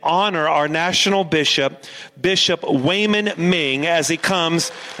Honor our national bishop, Bishop Wayman Ming, as he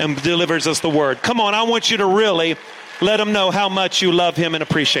comes and delivers us the word. Come on, I want you to really let him know how much you love him and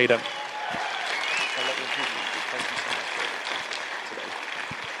appreciate him.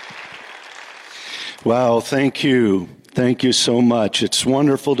 Wow, thank you. Thank you so much. It's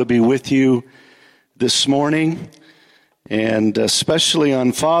wonderful to be with you this morning, and especially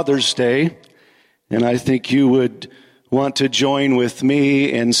on Father's Day. And I think you would want to join with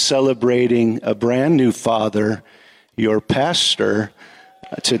me in celebrating a brand new father, your pastor,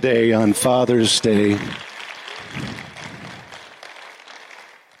 today on Father's Day.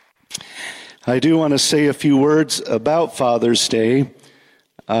 I do want to say a few words about Father's Day.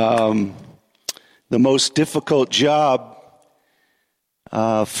 The most difficult job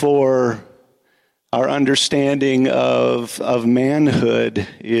for our understanding of manhood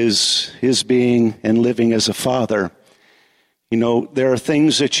is being and living as a father. You know, there are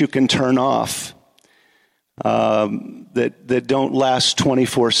things that you can turn off that don't last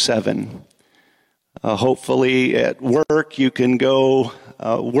 24/7. Hopefully at work you can go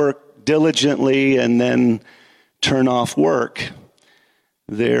work diligently and then turn off work.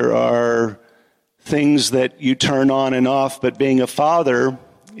 There are things that you turn on and off, but being a father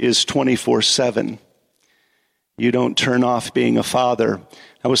is 24/7. You don't turn off being a father.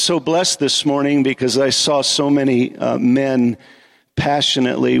 I was so blessed this morning because I saw so many men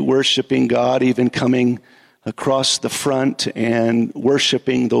passionately worshiping God, even coming across the front and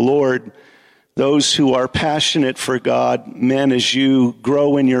worshiping the Lord. Those who are passionate for God, men, as you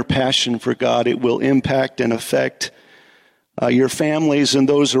grow in your passion for God, it will impact and affect your families and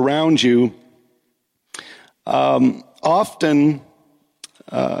those around you. Often,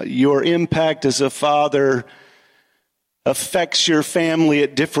 your impact as a father affects your family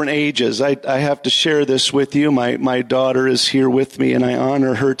at different ages. I have to share this with you. My daughter is here with me, and I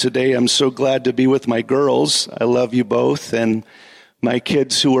honor her today. I'm so glad to be with my girls. I love you both. And my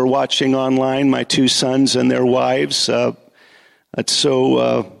kids who are watching online, my two sons and their wives, love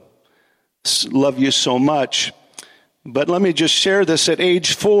you so much. But let me just share this. At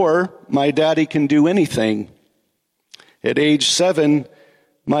age 4, my daddy can do anything. At age 7,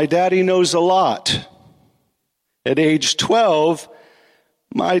 my daddy knows a lot. At age 12,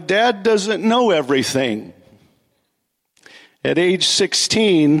 my dad doesn't know everything. At age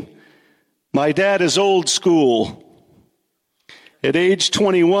 16, my dad is old school. At age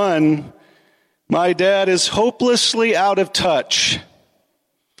 21, my dad is hopelessly out of touch.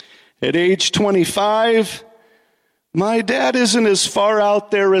 At age 25, my dad isn't as far out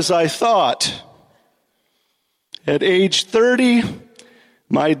there as I thought. At age 30,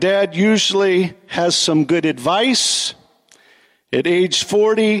 my dad usually has some good advice. At age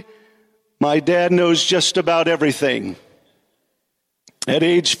 40, my dad knows just about everything. At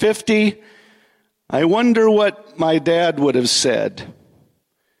age 50, I wonder what my dad would have said.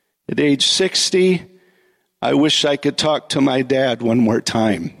 At age 60, I wish I could talk to my dad one more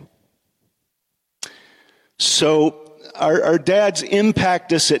time. So our dads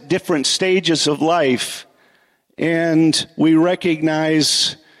impact us at different stages of life, and we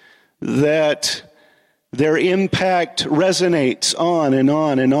recognize that their impact resonates on and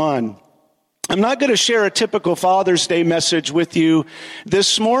on and on. I'm not going to share a typical Father's Day message with you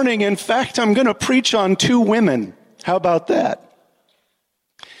this morning. In fact, I'm going to preach on 2 women. How about that?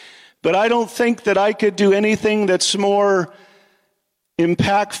 But I don't think that I could do anything that's more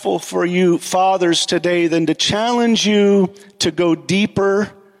impactful for you fathers today than to challenge you to go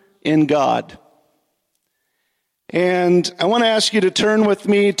deeper in God. And I want to ask you to turn with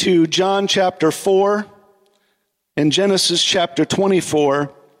me to John chapter 4 and Genesis chapter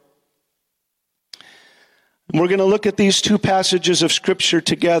 24. And we're going to look at these 2 passages of Scripture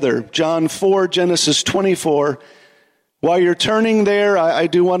together, John 4, Genesis 24. While you're turning there, I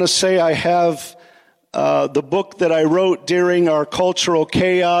do want to say I have the book that I wrote during our cultural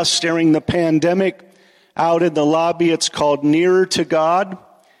chaos, during the pandemic, out in the lobby. It's called Nearer to God.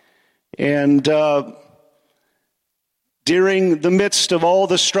 And during the midst of all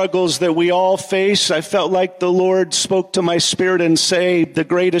the struggles that we all face, I felt like the Lord spoke to my spirit and say, the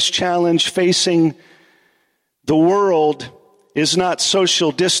greatest challenge facing the world is not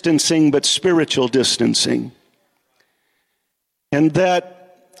social distancing, but spiritual distancing. And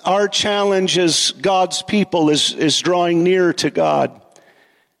that our challenge as God's people is drawing nearer to God.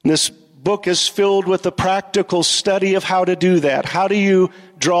 And this book is filled with a practical study of how to do that. How do you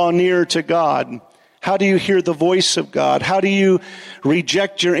draw near to God? How do you hear the voice of God? How do you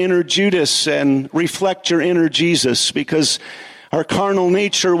reject your inner Judas and reflect your inner Jesus? Because Our carnal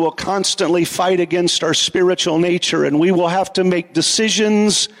nature will constantly fight against our spiritual nature, and we will have to make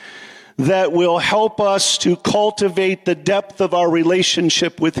decisions that will help us to cultivate the depth of our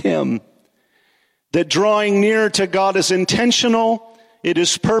relationship with Him. That drawing near to God is intentional, it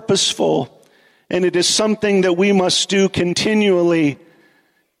is purposeful, and it is something that we must do continually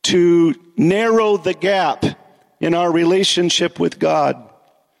to narrow the gap in our relationship with God.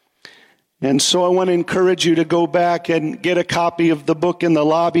 And so I want to encourage you to go back and get a copy of the book in the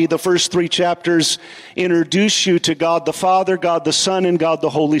lobby. The first 3 chapters introduce you to God the Father, God the Son, and God the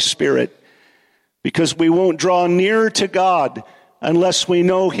Holy Spirit. Because we won't draw near to God unless we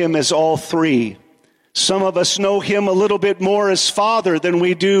know Him as all 3. Some of us know Him a little bit more as Father than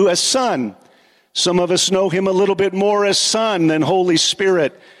we do as Son. Some of us know Him a little bit more as Son than Holy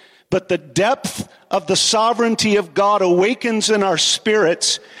Spirit. But the depth of the sovereignty of God awakens in our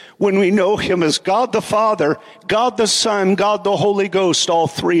spirits when we know Him as God the Father, God the Son, God the Holy Ghost, all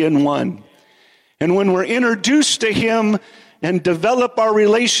 3 in one. And when we're introduced to Him and develop our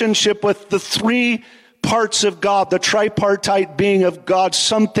relationship with the 3 parts of God, the tripartite being of God,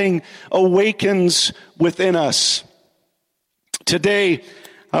 something awakens within us. Today,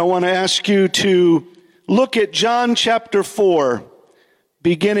 I want to ask you to look at John chapter 4,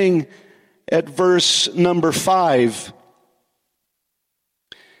 beginning at verse number 5.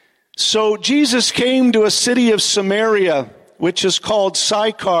 So Jesus came to a city of Samaria, which is called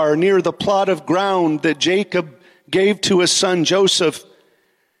Sychar, near the plot of ground that Jacob gave to his son Joseph.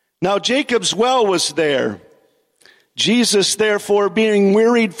 Now Jacob's well was there. Jesus, therefore, being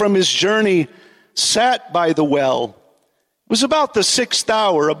wearied from his journey, sat by the well. It was about the 6th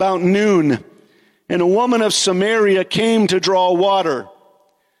hour, about noon, and a woman of Samaria came to draw water.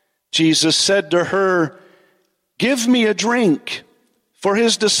 Jesus said to her, "Give me a drink." For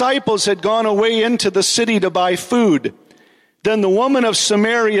his disciples had gone away into the city to buy food. Then the woman of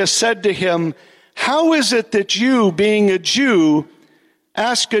Samaria said to him, "How is it that you, being a Jew,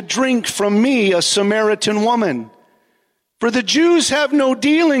 ask a drink from me, a Samaritan woman? For the Jews have no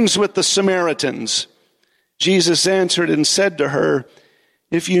dealings with the Samaritans." Jesus answered and said to her,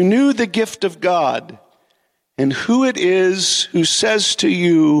 "If you knew the gift of God, and who it is who says to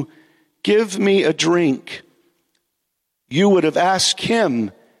you, 'Give me a drink,' you would have asked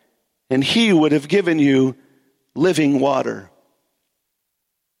him, and he would have given you living water."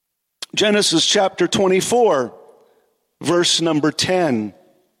 Genesis chapter 24, verse number 10.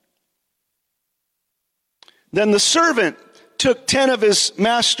 Then the servant took 10 of his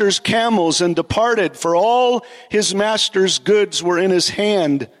master's camels and departed, for all his master's goods were in his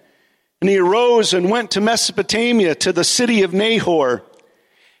hand. And he arose and went to Mesopotamia, to the city of Nahor.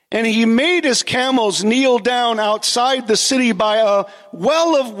 And he made his camels kneel down outside the city by a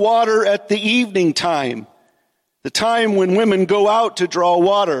well of water at the evening time, the time when women go out to draw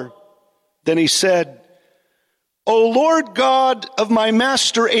water. Then he said, "O Lord God of my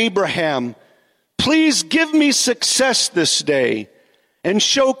master Abraham, please give me success this day, and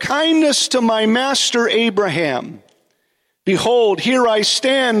show kindness to my master Abraham. Behold, here I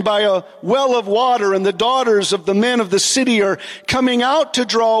stand by a well of water, and the daughters of the men of the city are coming out to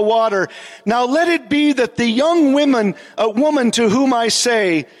draw water. Now let it be that the young woman to whom I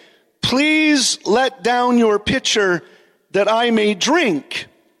say, 'Please let down your pitcher that I may drink,'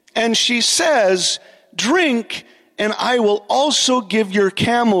 and she says, 'Drink, and I will also give your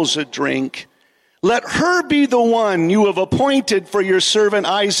camels a drink,' let her be the one you have appointed for your servant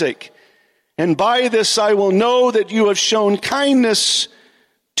Isaac. And by this I will know that you have shown kindness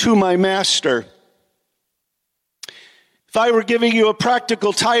to my master." If I were giving you a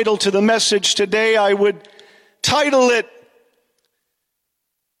practical title to the message today, I would title it,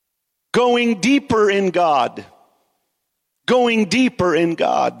 "Going Deeper in God." Going deeper in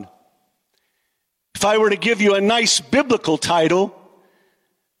God. If I were to give you a nice biblical title,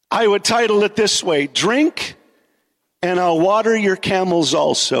 I would title it this way, "Drink, and I'll water your camels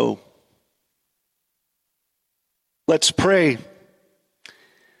also." Let's pray.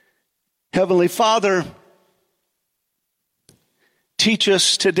 Heavenly Father, teach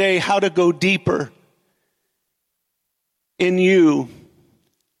us today how to go deeper in you.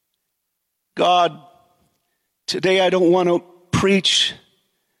 God, today I don't want to preach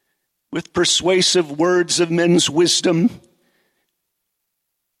with persuasive words of men's wisdom,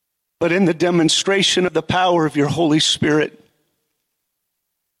 but in the demonstration of the power of your Holy Spirit.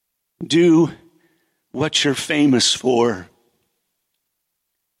 Do what you're famous for.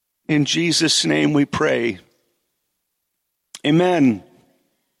 In Jesus' name we pray. Amen.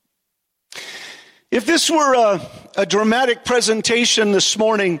 If this were a dramatic presentation this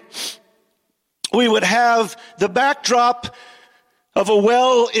morning, we would have the backdrop of a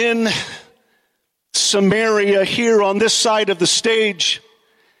well in Samaria here on this side of the stage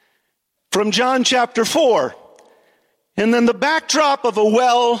from John chapter 4. And then the backdrop of a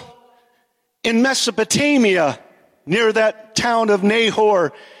well in Mesopotamia near that town of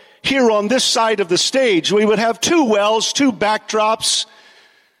Nahor here on this side of the stage. We would have two wells, two backdrops,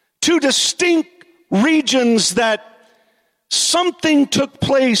 two distinct regions that something took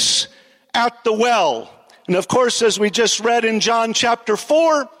place at the well. And of course, as we just read in John chapter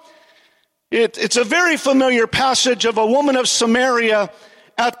 4, it's a very familiar passage of a woman of Samaria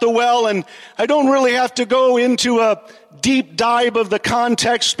at the well, and I don't really have to go into a deep dive of the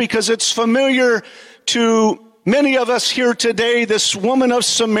context because it's familiar to many of us here today. This woman of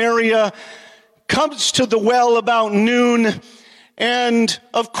Samaria comes to the well about noon, and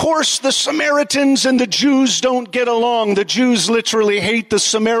of course the Samaritans and the Jews don't get along. The Jews literally hate the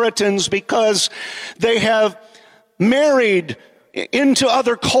Samaritans because they have married into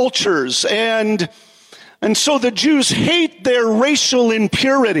other cultures, and so the Jews hate their racial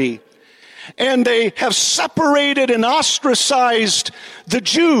impurity, and they have separated and ostracized the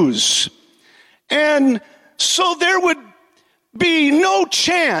Jews. And so there would be no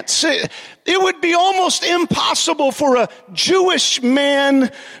chance. It would be almost impossible for a Jewish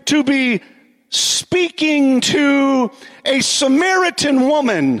man to be speaking to a Samaritan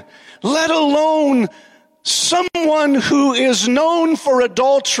woman, let alone someone who is known for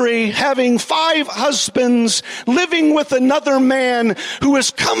adultery, having 5 husbands, living with another man who has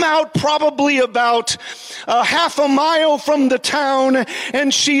come out probably about half a mile from the town,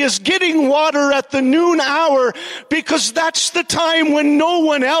 and she is getting water at the noon hour because that's the time when no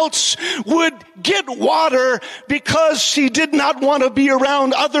one else would get water, because she did not want to be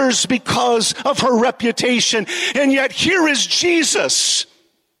around others because of her reputation. And yet here is Jesus,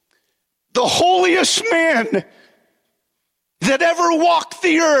 the holiest man that ever walked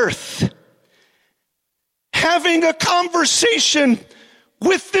the earth, having a conversation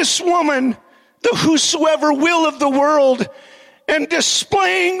with this woman, the whosoever will of the world, and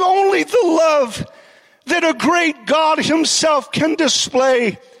displaying only the love that a great God himself can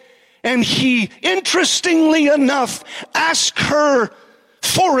display. And he, interestingly enough, asked her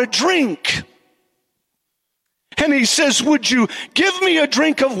for a drink. And he says, would you give me a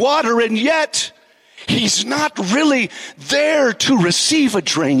drink of water? And yet, he's not really there to receive a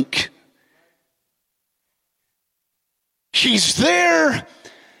drink. He's there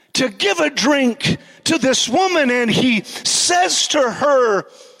to give a drink to this woman. And he says to her,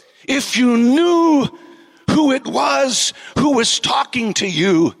 if you knew who it was who was talking to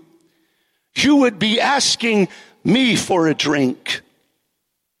you, you would be asking me for a drink.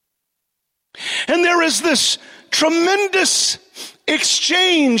 And there is this tremendous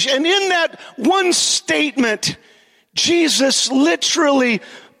exchange. And in that one statement, Jesus literally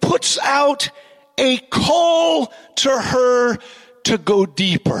puts out a call to her to go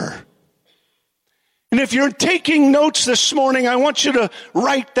deeper. And if you're taking notes this morning, I want you to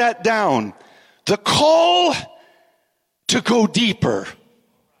write that down. The call to go deeper.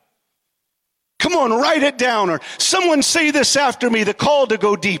 Come on, write it down. Or someone say this after me, the call to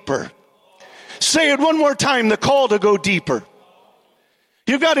go deeper. Say it one more time, the call to go deeper.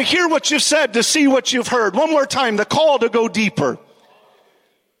 You've got to hear what you've said to see what you've heard. One more time, the call to go deeper.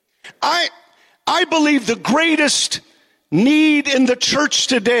 I believe the greatest need in the church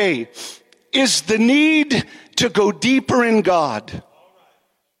today is the need to go deeper in God.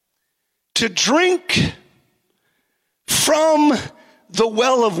 To drink from the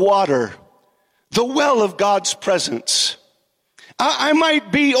well of water, the well of God's presence. I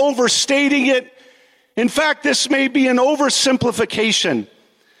might be overstating it. In fact, this may be an oversimplification.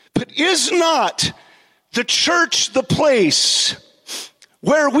 But is not the church the place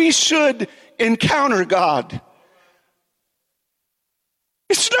where we should encounter God?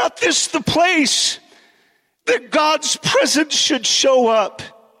 Is not this the place that God's presence should show up?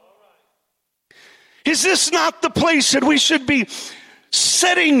 Is this not the place that we should be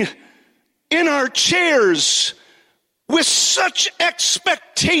sitting in our chairs with such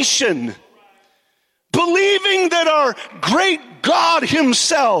expectation, believing that our great God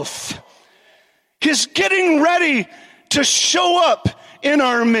himself is getting ready to show up in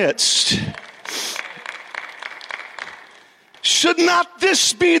our midst? Should not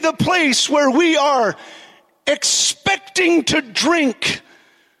this be the place where we are expecting to drink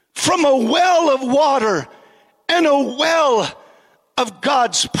from a well of water and a well of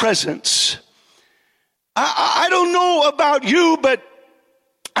God's presence? I don't know about you, but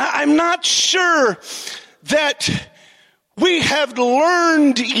I'm not sure that we have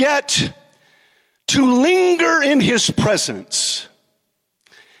learned yet to linger in his presence.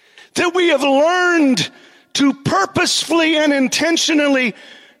 that we have learned to purposefully and intentionally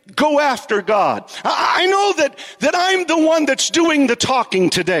go after God. I know that I'm the one that's doing the talking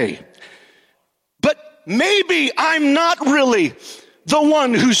today, but maybe I'm not really the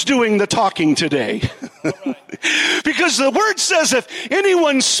one who's doing the talking today. Because the word says if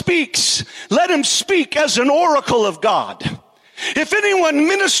anyone speaks, let him speak as an oracle of God. If anyone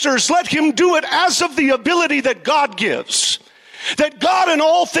ministers, let him do it as of the ability that God gives. That God in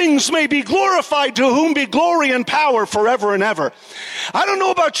all things may be glorified, to whom be glory and power forever and ever. I don't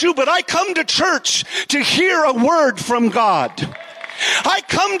know about you, but I come to church to hear a word from God. I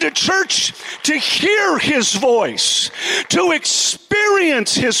come to church to hear his voice, to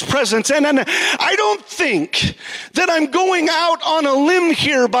experience his presence. And I don't think that I'm going out on a limb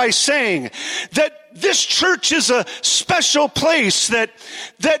here by saying that this church is a special place, that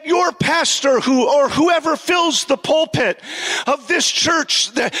your pastor or whoever fills the pulpit of this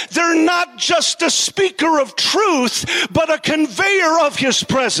church, they're not just a speaker of truth, but a conveyor of his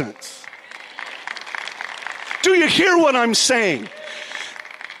presence. Do you hear what I'm saying?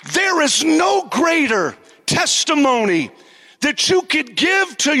 There is no greater testimony that you could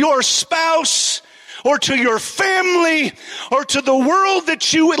give to your spouse or to your family or to the world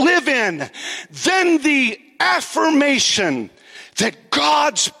that you live in than the affirmation that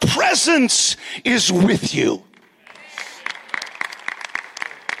God's presence is with you.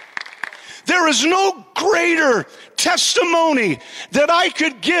 There is no greater testimony that I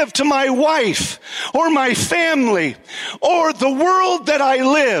could give to my wife or my family or the world that I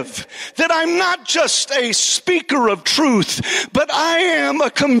live, that I'm not just a speaker of truth, but I am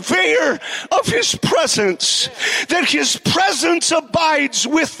a conveyor of his presence, that his presence abides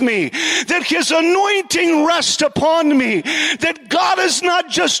with me, that his anointing rests upon me, that God is not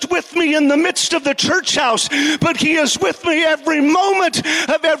just with me in the midst of the church house, but he is with me every moment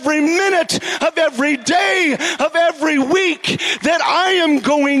of every minute of every day of every week, that I am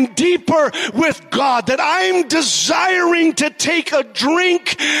going deeper with God, that I'm desiring to take a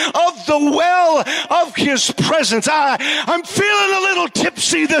drink of the well of his presence. I'm feeling a little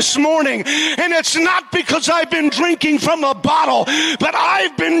tipsy this morning, and it's not because I've been drinking from a bottle, but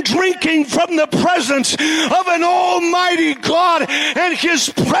I've been drinking from the presence of an almighty God, and his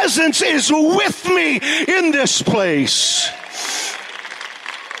presence is with me in this place.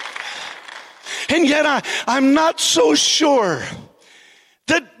 And yet I'm not so sure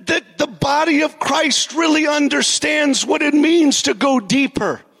that the body of Christ really understands what it means to go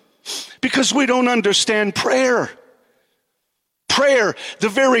deeper, because we don't understand prayer. Prayer, the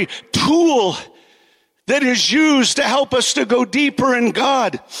very tool that is used to help us to go deeper in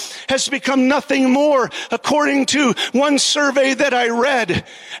God, has become nothing more, according to one survey that I read,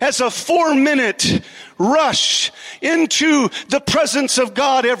 as a 4-minute rush into the presence of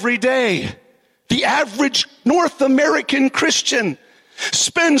God every day. The average North American Christian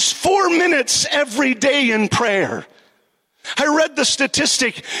spends 4 minutes every day in prayer. I read the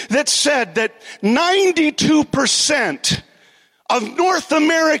statistic that said that 92% of North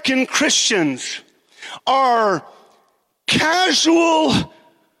American Christians are casual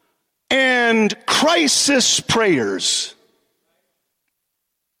and crisis prayers.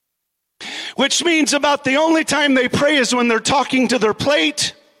 Which means about the only time they pray is when they're talking to their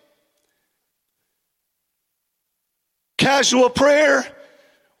plate. Casual prayer,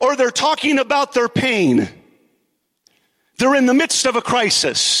 or they're talking about their pain. They're in the midst of a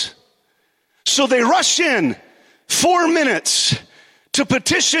crisis. So they rush in 4 minutes to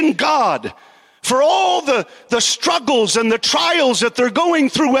petition God for all the struggles and the trials that they're going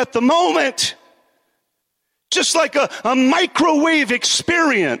through at the moment. Just like a microwave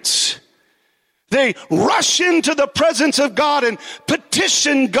experience. They rush into the presence of God and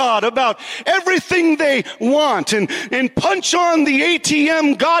petition God about everything they want and punch on the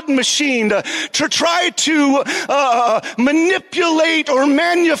ATM God machine to try to manipulate or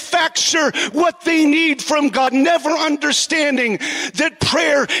manufacture what they need from God, never understanding that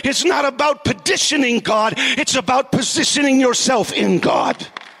prayer is not about petitioning God, it's about positioning yourself in God.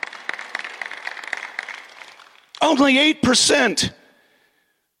 Only 8%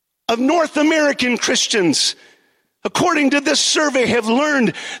 of North American Christians, according to this survey, have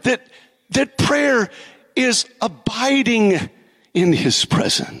learned that prayer is abiding in his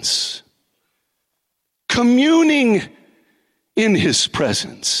presence, communing in his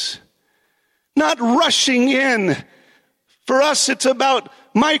presence, not rushing in. For us, it's about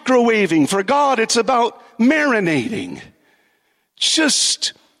microwaving. For God, it's about marinating.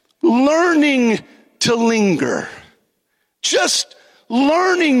 Just learning to linger. Just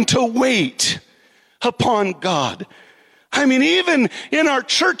learning to wait upon God. I mean, even in our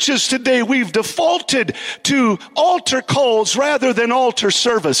churches today, we've defaulted to altar calls rather than altar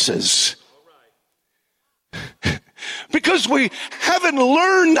services. Because we haven't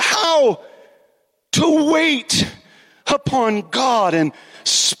learned how to wait upon God and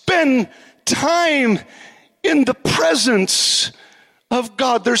spend time in the presence of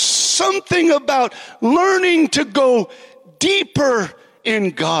God. There's something about learning to go deeper in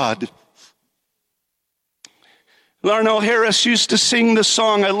God. Larnell Harris used to sing the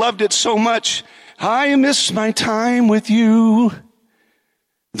song. I loved it so much. I miss my time with you.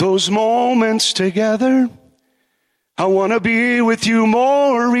 Those moments together. I want to be with you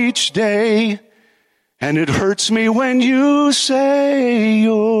more each day. And it hurts me when you say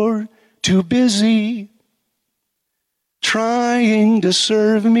you're too busy trying to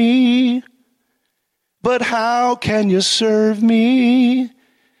serve me. But how can you serve me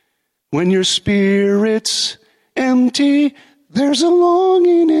when your spirit's empty? There's a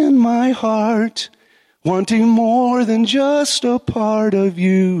longing in my heart, wanting more than just a part of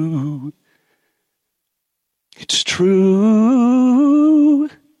you. It's true,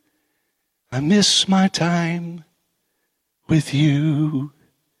 I miss my time with you.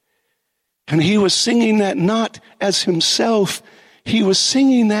 And he was singing that not as himself, he was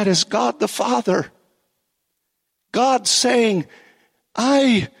singing that as God the Father. God saying,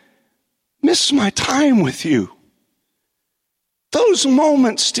 I miss my time with you. Those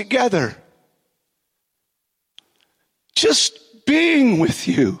moments together. Just being with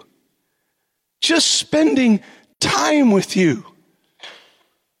you. Just spending time with you.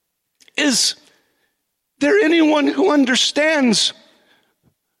 Is there anyone who understands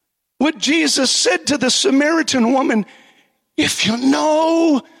what Jesus said to the Samaritan woman? If you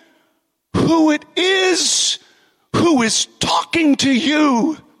know who it is who is talking to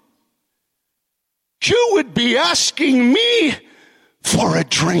you, you would be asking me for a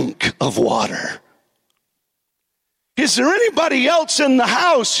drink of water. Is there anybody else in the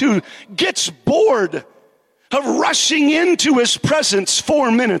house who gets bored of rushing into his presence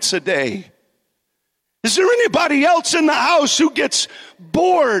 4 minutes a day? Is there anybody else in the house who gets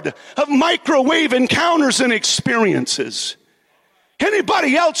bored of microwave encounters and experiences?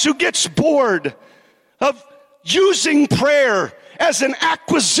 Anybody else who gets bored of using prayer as an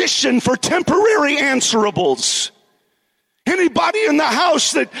acquisition for temporary answerables? Anybody in the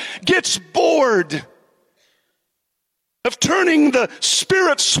house that gets bored of turning the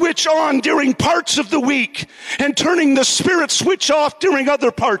spirit switch on during parts of the week and turning the spirit switch off during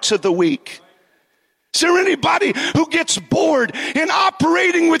other parts of the week? Is there anybody who gets bored in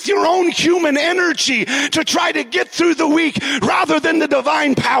operating with your own human energy to try to get through the week rather than the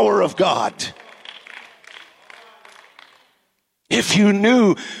divine power of God? If you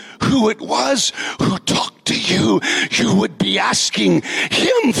knew who it was who talked to you, you would be asking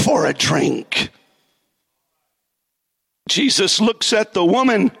him for a drink. Jesus looks at the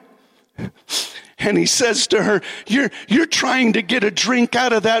woman and he says to her, you're trying to get a drink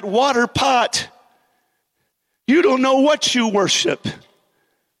out of that water pot. You don't know what you worship.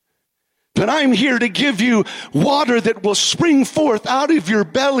 But I'm here to give you water that will spring forth out of your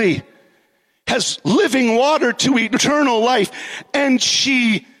belly as living water to eternal life. And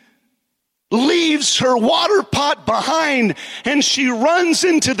she leaves her water pot behind and she runs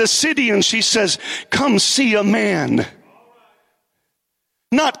into the city and she says, come see a man.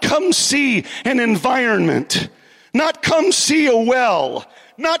 Not come see an environment. Not come see a well.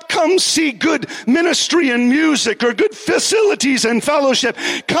 Not come see good ministry and music or good facilities and fellowship.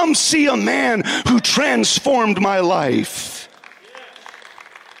 Come see a man who transformed my life.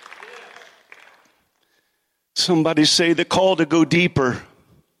 Somebody say the call to go deeper.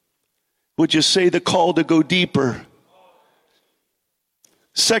 Would you say the call to go deeper?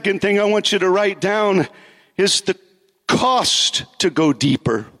 Second thing I want you to write down is the cost to go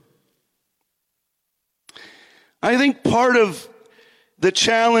deeper. I think part of the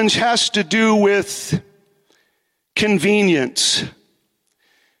challenge has to do with convenience.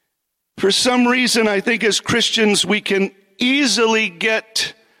 For some reason, I think as Christians, we can easily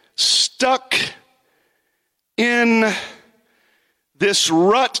get stuck in this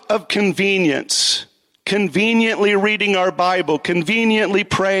rut of convenience. Conveniently reading our Bible, conveniently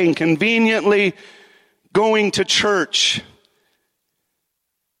praying, conveniently going to church.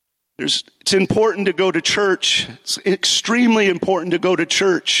 It's important to go to church. It's extremely important to go to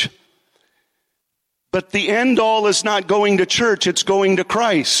church. But the end all is not going to church, it's going to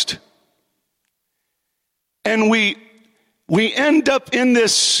Christ. And we end up in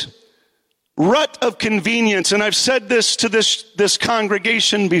this rut of convenience. And I've said this to this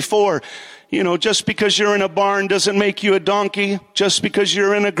congregation before. Just because you're in a barn doesn't make you a donkey. Just because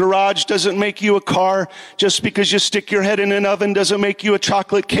you're in a garage doesn't make you a car. Just because you stick your head in an oven doesn't make you a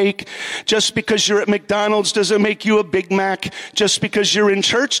chocolate cake. Just because you're at McDonald's doesn't make you a Big Mac. Just because you're in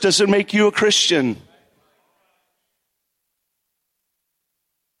church doesn't make you a Christian.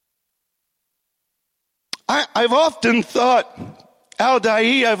 I've often thought,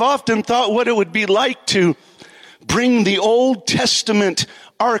 I've often thought what it would be like to bring the Old Testament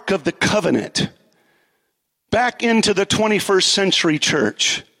Ark of the Covenant back into the 21st century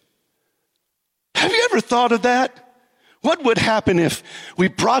church. Have you ever thought of that? What would happen if we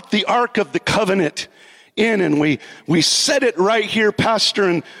brought the Ark of the Covenant in and we set it right here, Pastor,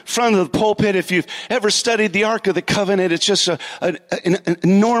 in front of the pulpit? If you've ever studied the Ark of the Covenant, it's just an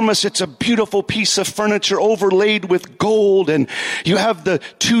enormous, it's a beautiful piece of furniture overlaid with gold, and you have the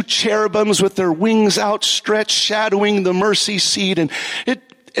two cherubims with their wings outstretched, shadowing the mercy seat, and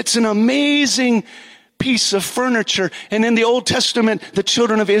it's an amazing piece of furniture. And in the Old Testament, the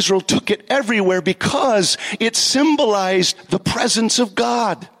children of Israel took it everywhere because it symbolized the presence of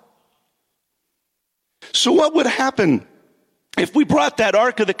God. So what would happen if we brought that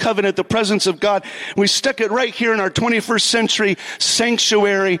Ark of the Covenant, the presence of God, we stuck it right here in our 21st century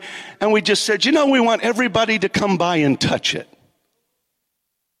sanctuary, and we just said, we want everybody to come by and touch it.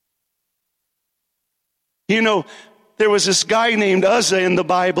 There was this guy named Uzzah in the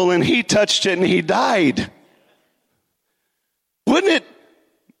Bible, and he touched it and he died. Wouldn't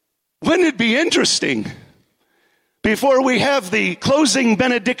it be interesting, before we have the closing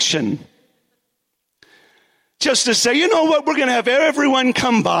benediction, just to say, what, we're going to have everyone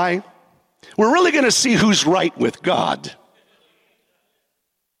come by. We're really going to see who's right with God.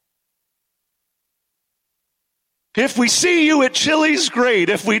 If we see you at Chili's, great.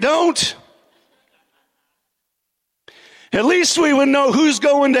 If we don't, at least we would know who's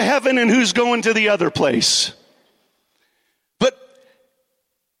going to heaven and who's going to the other place. But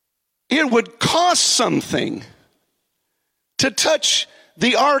it would cost something to touch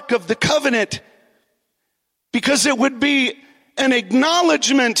the Ark of the Covenant, because it would be an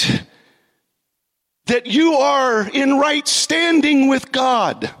acknowledgement that you are in right standing with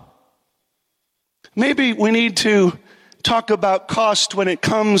God. Maybe we need to talk about cost when it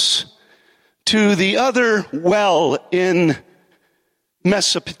comes to the other well in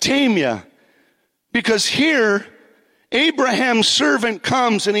Mesopotamia. Because here, Abraham's servant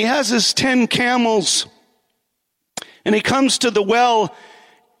comes and he has his 10 camels, and he comes to the well,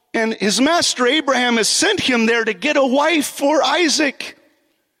 and his master Abraham has sent him there to get a wife for Isaac,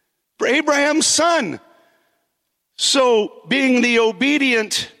 for Abraham's son. So, being the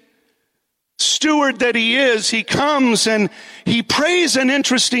obedient steward that he is, he comes and he prays an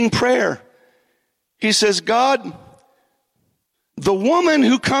interesting prayer. He says, God, the woman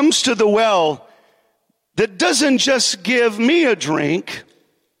who comes to the well that doesn't just give me a drink,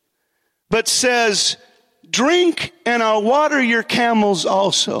 but says, drink and I'll water your camels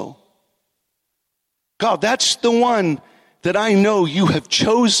also. God, that's the one that I know you have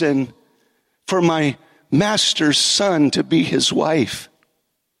chosen for my master's son to be his wife.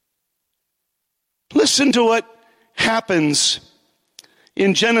 Listen to what happens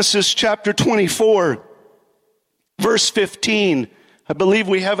in Genesis chapter 24, verse 15. I believe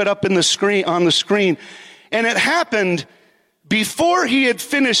we have it up on the screen. And it happened before he had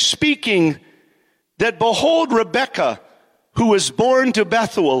finished speaking that, behold, Rebekah, who was born to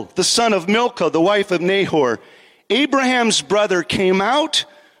Bethuel, the son of Milcah, the wife of Nahor, Abraham's brother, came out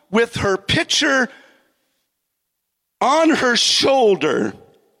with her pitcher on her shoulder.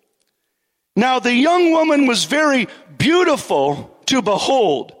 Now the young woman was very beautiful to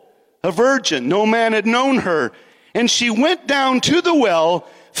behold, a virgin. No man had known her. And she went down to the well,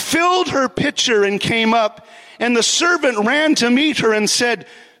 filled her pitcher, and came up. And the servant ran to meet her and said,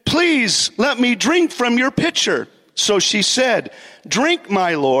 please let me drink from your pitcher. So she said, drink,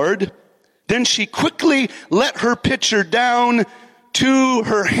 my lord. Then she quickly let her pitcher down to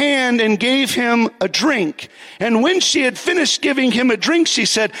her hand and gave him a drink. And when she had finished giving him a drink, she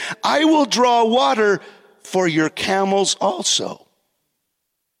said, I will draw water for your camels also.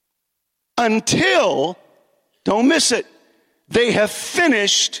 Until, don't miss it, they have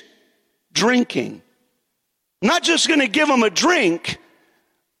finished drinking. I'm not just going to give them a drink.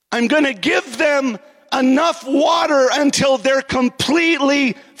 I'm going to give them enough water until they're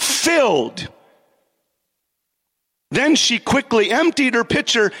completely filled. Then she quickly emptied her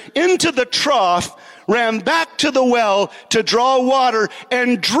pitcher into the trough, ran back to the well to draw water,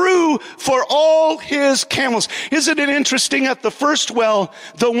 and drew for all his camels. Isn't it interesting? At the first well,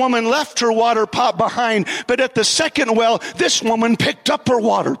 the woman left her water pot behind, but at the second well, this woman picked up her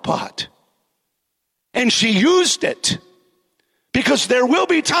water pot. And she used it. Because there will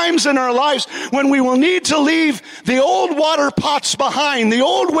be times in our lives when we will need to leave the old water pots behind, the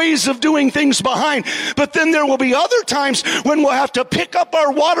old ways of doing things behind. But then there will be other times when we'll have to pick up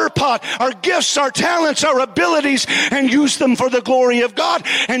our water pot, our gifts, our talents, our abilities, and use them for the glory of God.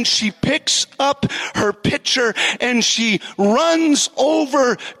 And she picks up her pitcher and she runs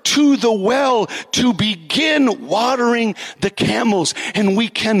over to the well to begin watering the camels. And we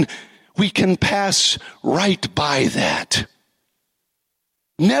can pass right by that,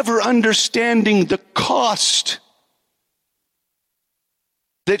 never understanding the cost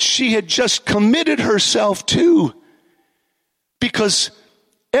that she had just committed herself to, because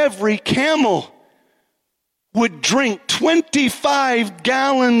every camel would drink 25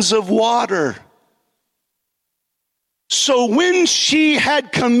 gallons of water. So when she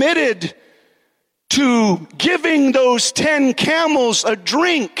had committed to giving those 10 camels a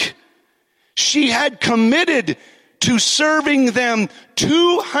drink, she had committed to serving them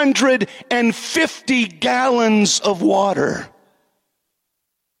 250 gallons of water.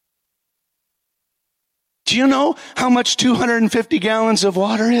 Do you know how much 250 gallons of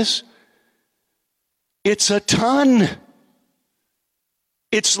water is? It's a ton.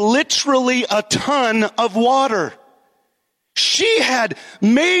 It's literally a ton of water. She had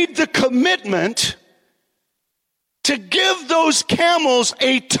made the commitment to give those camels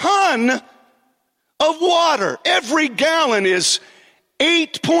a ton of water. Every gallon is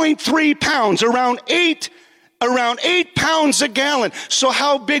 8.3 pounds, around 8 pounds a gallon. So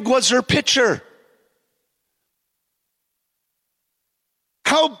how big was her pitcher?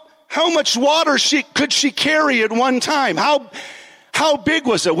 How much water could she carry at one time? How big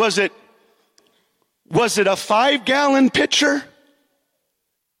was it? Was it a 5-gallon pitcher?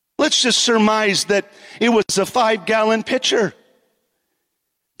 Let's just surmise that it was a 5-gallon pitcher.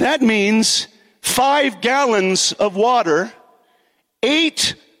 That means 5 gallons of water,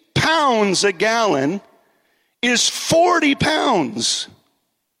 8 pounds a gallon, is 40 pounds.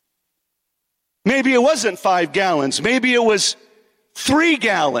 Maybe it wasn't 5 gallons. Maybe it was 3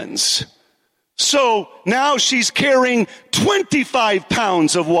 gallons. So now she's carrying 25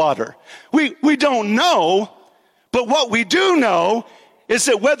 pounds of water. We don't know, but what we do know is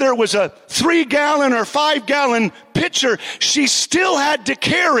that whether it was a 3-gallon or 5-gallon pitcher, she still had to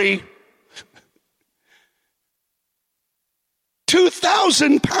carry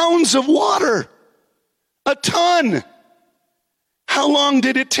 2,000 pounds of water, a ton. How long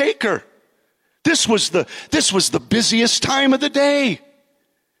did it take her? This was the busiest time of the day.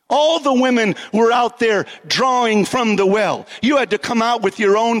 All the women were out there drawing from the well. You had to come out with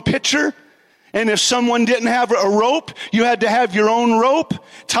your own pitcher. And if someone didn't have a rope, you had to have your own rope,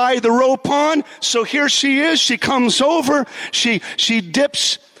 tie the rope on. So here she is. She comes over. She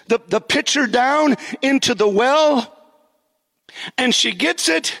dips the pitcher down into the well. And she gets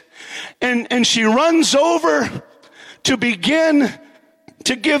it, and she runs over to begin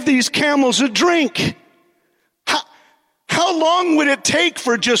to give these camels a drink. How long would it take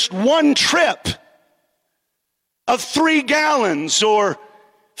for just one trip of 3 gallons or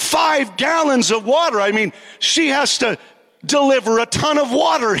 5 gallons of water? I mean, she has to deliver a ton of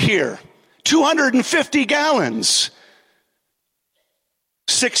water here. 250 gallons.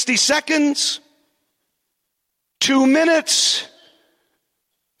 60 seconds. 2 minutes,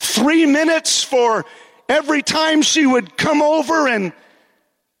 3 minutes for every time she would come over and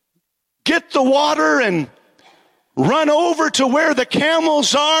get the water and run over to where the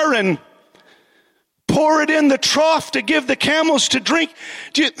camels are and pour it in the trough to give the camels to drink.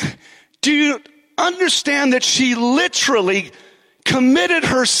 Do you understand that she literally committed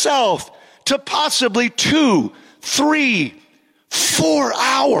herself to possibly 2, 3, 4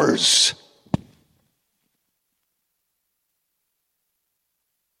 hours?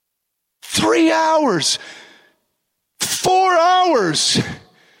 3 hours, 4 hours,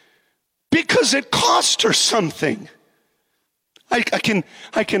 because it cost her something. I can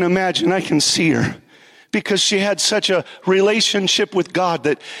imagine, I can see her, because she had such a relationship with God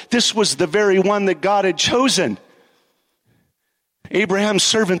that this was the very one that God had chosen. Abraham's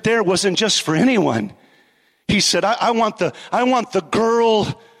servant there wasn't just for anyone. He said, I want the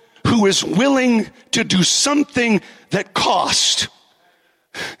girl who is willing to do something that cost.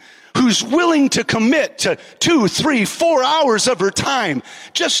 who's willing to commit to 2, 3, 4 hours of her time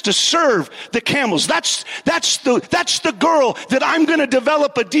just to serve the camels. That's the girl that I'm going to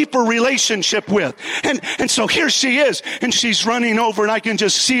develop a deeper relationship with. And so here she is, and she's running over, and I can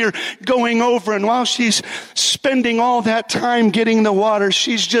just see her going over, and while she's spending all that time getting the water,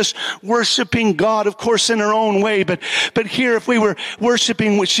 she's just worshiping God, of course, in her own way. But here, if we were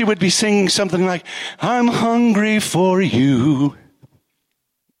worshiping, she would be singing something like, I'm hungry for you.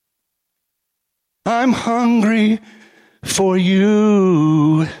 I'm hungry for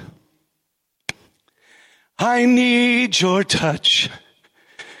you. I need your touch.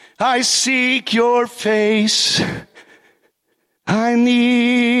 I seek your face. I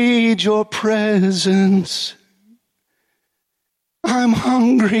need your presence. I'm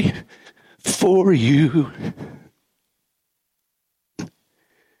hungry for you.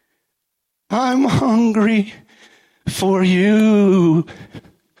 I'm hungry for you.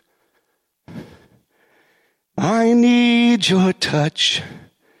 I need your touch.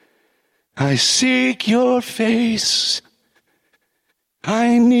 I seek your face.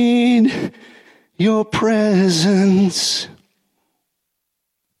 I need your presence.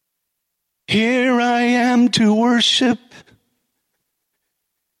 Here I am to worship.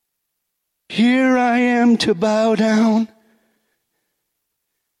 Here I am to bow down.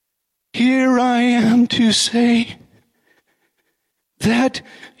 Here I am to say that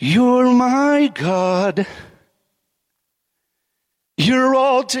you're my God. You're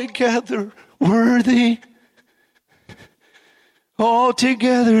altogether worthy,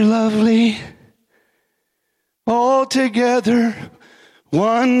 altogether lovely, altogether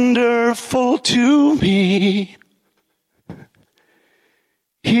wonderful to me.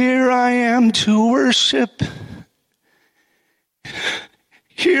 Here I am to worship.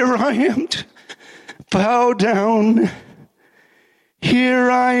 Here I am to bow down.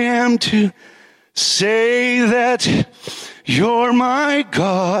 Here I am to say that you're my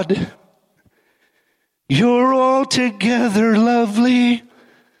God. You're altogether lovely,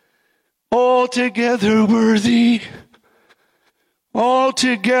 altogether worthy,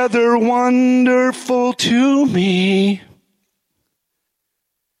 altogether wonderful to me.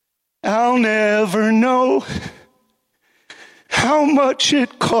 I'll never know how much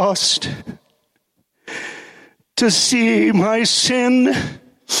it cost to see my sin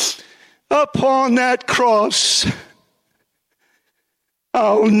upon that cross.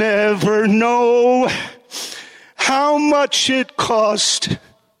 I'll never know how much it cost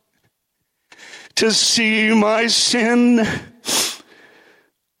to see my sin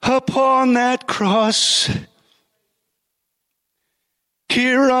upon that cross.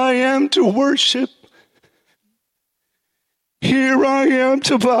 Here I am to worship. Here I am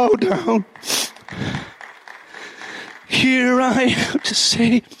to bow down. Here I am to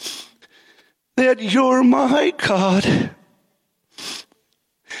say that you're my God.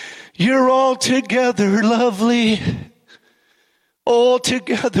 You're altogether lovely,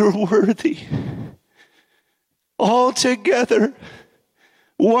 altogether worthy, altogether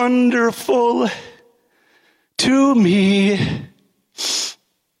wonderful to me.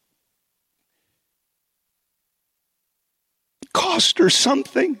 It cost her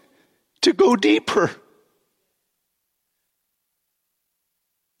something to go deeper.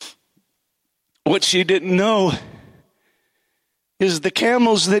 What she didn't know is the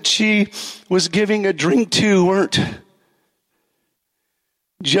camels that she was giving a drink to weren't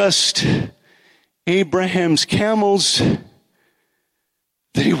just Abraham's camels.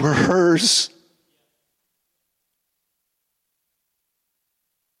 They were hers.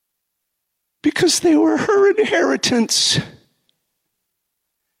 Because they were her inheritance.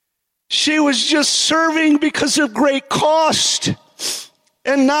 She was just serving because of great cost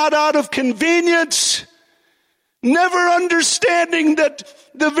and not out of convenience. Never understanding that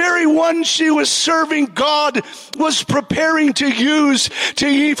the very one she was serving, God was preparing to use to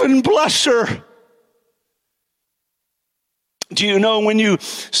even bless her. Do you know when you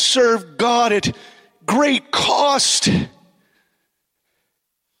serve God at great cost,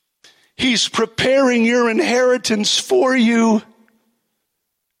 He's preparing your inheritance for you.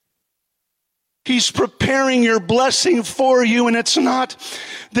 He's preparing your blessing for you, and it's not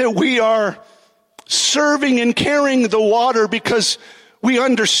that we are serving and carrying the water because we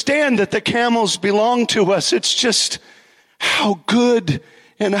understand that the camels belong to us. It's just how good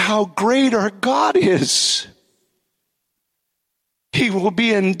and how great our God is. He will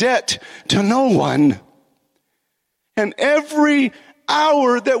be in debt to no one. And every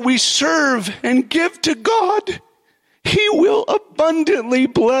hour that we serve and give to God, He will abundantly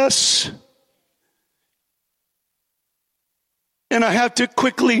bless. And I have to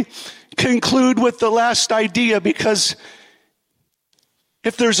quickly conclude with the last idea, because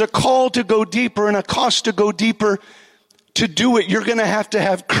if there's a call to go deeper and a cost to go deeper, to do it, you're going to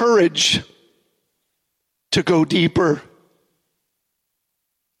have courage to go deeper.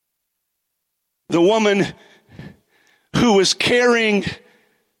 The woman who was carrying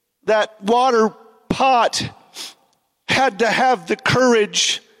that water pot had to have the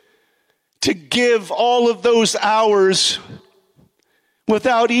courage to give all of those hours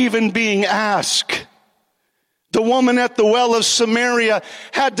without even being asked. The woman at the well of Samaria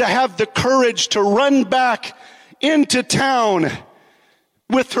had to have the courage to run back into town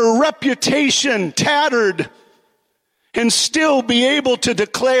with her reputation tattered and still be able to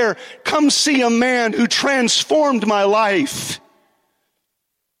declare, "Come see a man who transformed my life."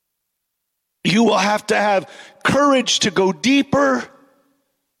 You will have to have courage to go deeper,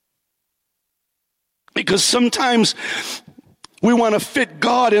 because sometimes we want to fit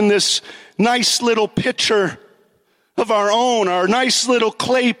God in this nice little picture of our own, our nice little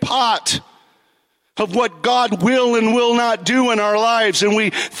clay pot of what God will and will not do in our lives. And we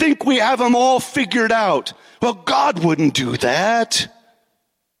think we have them all figured out. Well, God wouldn't do that.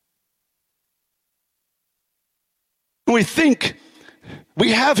 We think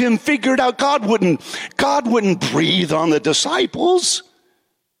we have him figured out. God wouldn't breathe on the disciples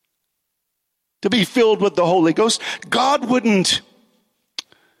to be filled with the Holy Ghost. God wouldn't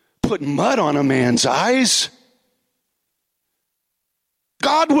put mud on a man's eyes.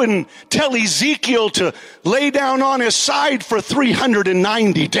 God wouldn't tell Ezekiel to lay down on his side for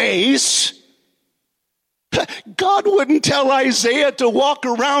 390 days. God wouldn't tell Isaiah to walk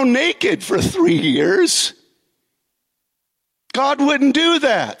around naked for 3 years. God wouldn't do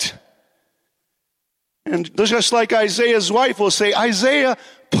that. And just like Isaiah's wife will say, "Isaiah,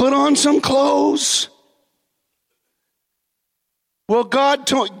 put on some clothes." Well,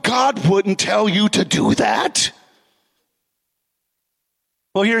 God wouldn't tell you to do that.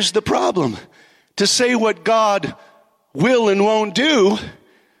 Well, here's the problem. To say what God will and won't do,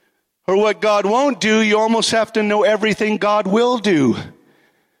 or what God won't do, you almost have to know everything God will do.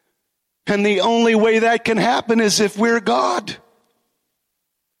 And the only way that can happen is if we're God.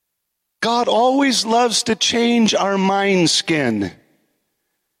 God always loves to change our mind skin.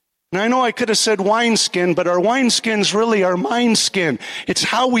 And I know I could have said wineskin, but our wineskin's really our mind skin. It's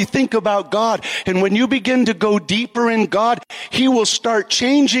how we think about God. And when you begin to go deeper in God, he will start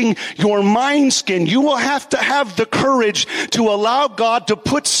changing your mind skin. You will have to have the courage to allow God to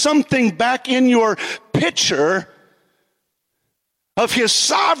put something back in your picture of his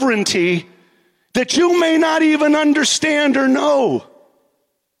sovereignty that you may not even understand or know.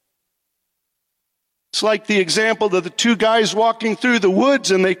 It's like the example of the two guys walking through the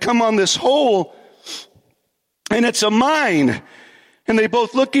woods, and they come on this hole, and it's a mine. And they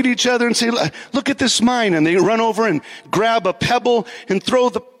both look at each other and say, "Look at this mine." And they run over and grab a pebble and throw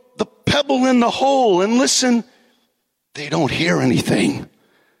the pebble in the hole. And listen, they don't hear anything.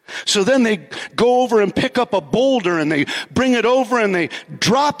 So then they go over and pick up a boulder, and they bring it over and they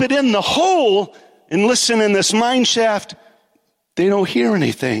drop it in the hole. And listen, in this mine shaft, they don't hear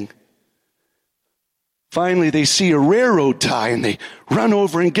anything. Finally, they see a railroad tie, and they run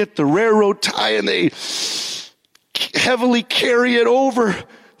over and get the railroad tie, and they heavily carry it over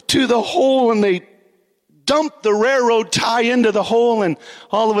to the hole, and they dump the railroad tie into the hole. And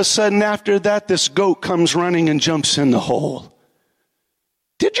all of a sudden after that, this goat comes running and jumps in the hole.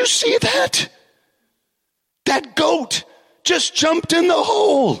 Did you see that? That goat just jumped in the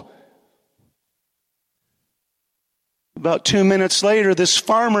hole. About 2 minutes later, this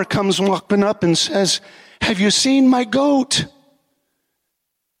farmer comes walking up and says, "Have you seen my goat?"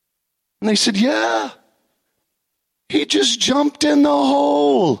 And they said, "Yeah. He just jumped in the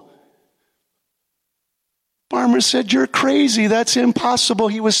hole." Farmer said, "You're crazy. That's impossible.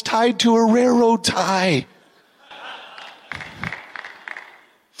 He was tied to a railroad tie."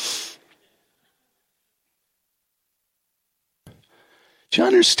 Do you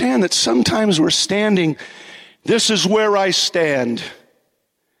understand that sometimes we're standing, "This is where I stand,"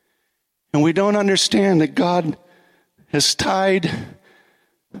 and we don't understand that God has tied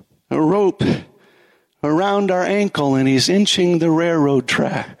a rope around our ankle, and he's inching the railroad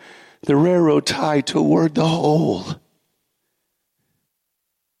tie toward the hole.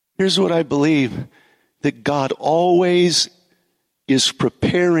 Here's what I believe, that God always is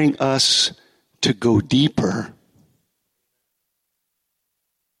preparing us to go deeper,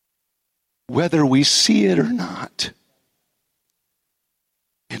 whether we see it or not.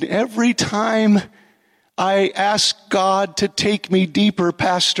 And every time I ask God to take me deeper,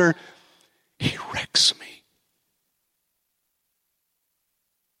 Pastor, he wrecks me.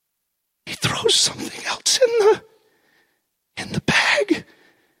 he throws something else in the bag,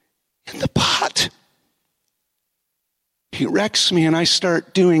 in the pot. He wrecks me and I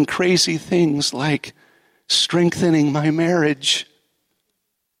start doing crazy things like strengthening my marriage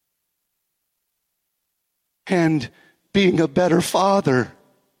and being a better father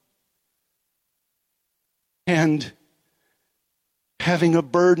and having a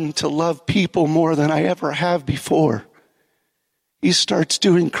burden to love people more than I ever have before. He starts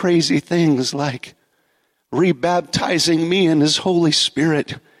doing crazy things like rebaptizing me in his Holy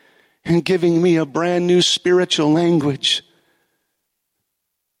Spirit and giving me a brand new spiritual language.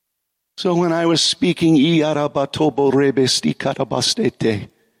 So when I was speaking, all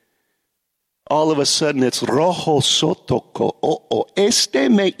of a sudden it's rojo sotoko o este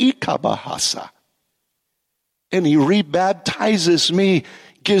me ikabahasa. And he rebaptizes me,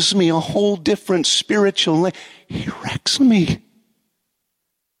 gives me a whole different spiritual language. He wrecks me.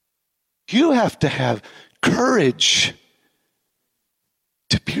 You have to have courage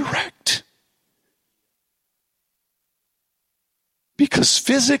to be wrecked. Because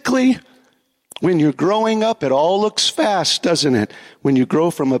physically, when you're growing up, it all looks fast, doesn't it? When you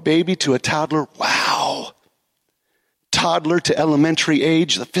grow from a baby to a toddler, wow. Toddler to elementary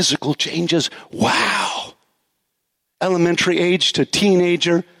age, the physical changes, wow. Elementary age to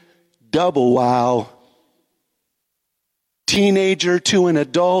teenager, double wow. Teenager to an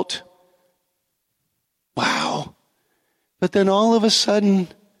adult, wow. But then all of a sudden,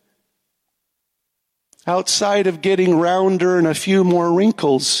 outside of getting rounder and a few more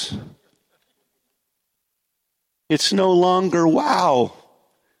wrinkles, it's no longer wow.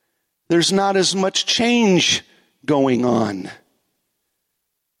 There's not as much change going on.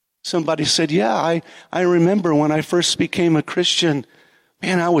 Somebody said, yeah, I remember when I first became a Christian,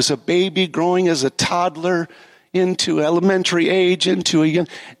 man, I was a baby growing as a toddler into elementary age, into a young,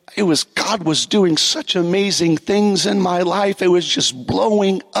 God was doing such amazing things in my life. It was just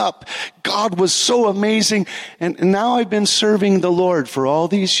blowing up. God was so amazing. And now I've been serving the Lord for all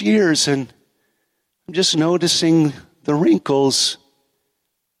these years, and I'm just noticing the wrinkles.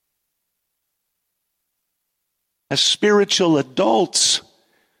 As spiritual adults,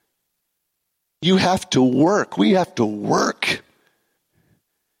 we have to work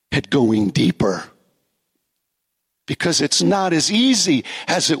at going deeper. Because it's not as easy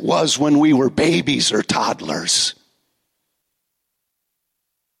as it was when we were babies or toddlers.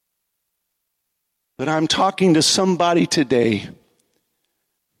 But I'm talking to somebody today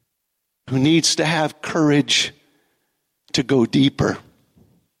who needs to have courage to go deeper.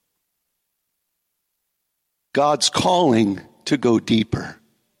 God's calling to go deeper.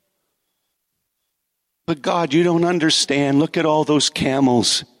 But God, you don't understand. Look at all those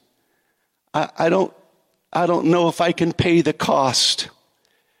camels. I don't know if I can pay the cost.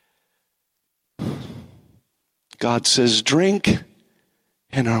 God says, drink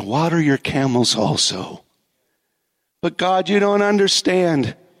and I'll water your camels also. But God, you don't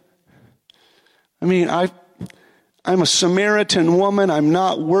understand. I mean, I'm a Samaritan woman. I'm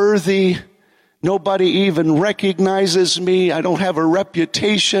not worthy. Nobody even recognizes me. I don't have a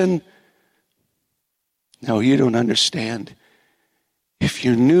reputation. No, you don't understand. If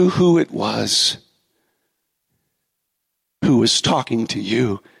you knew who it was who was talking to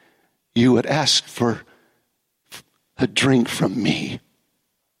you, you would ask for a drink from me.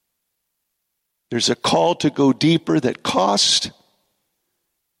 There's a call to go deeper that costs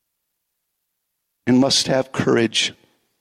and must have courage.